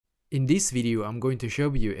In this video, I'm going to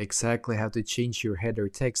show you exactly how to change your header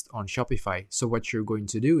text on Shopify. So what you're going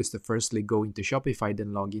to do is to firstly go into Shopify,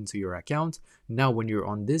 then log into your account. Now when you're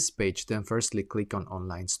on this page, then firstly click on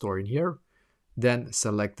online store in here. Then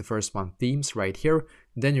select the first one, themes, right here.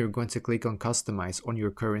 Then you're going to click on customize on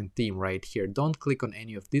your current theme right here. Don't click on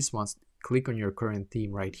any of these ones. Click on your current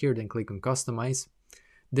theme right here, then click on customize.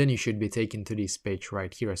 Then you should be taken to this page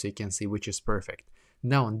right here, as you can see, which is perfect.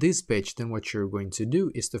 Now on this page, then what you're going to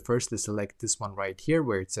do is to firstly select this one right here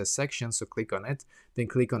where it says section, so click on it, then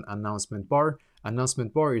click on announcement bar.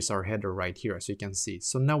 Announcement bar is our header right here, as you can see.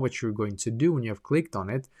 So now what you're going to do when you have clicked on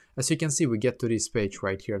it, as you can see, we get to this page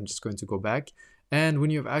right here. I'm just going to go back. And when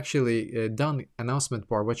you've actually done announcement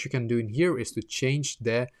bar, what you can do in here is to change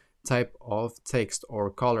the type of text or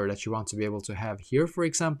color that you want to be able to have here, for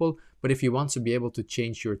example. But if you want to be able to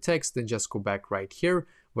change your text, then just go back right here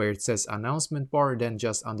where it says announcement bar, then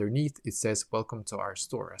just underneath it says welcome to our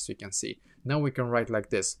store, as you can see. Now we can write like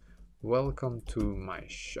this, welcome to my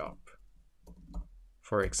shop,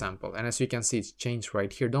 for example. And as you can see, it's changed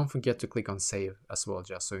right here. Don't forget to click on save as well,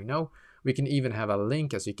 just so you know. We can even have a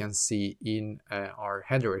link, as you can see, in our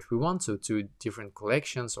header if we want to different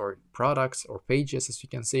collections or products or pages, as you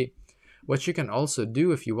can see. What you can also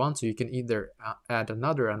do if you want to, you can either add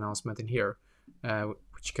another announcement in here,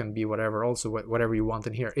 which can be whatever, also whatever you want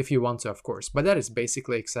in here, if you want to, of course. But that is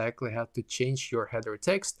basically exactly how to change your header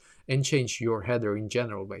text and change your header in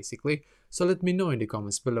general, basically. So let me know in the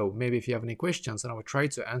comments below, maybe if you have any questions, and I will try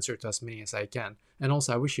to answer to as many as I can. And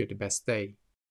also, I wish you the best day.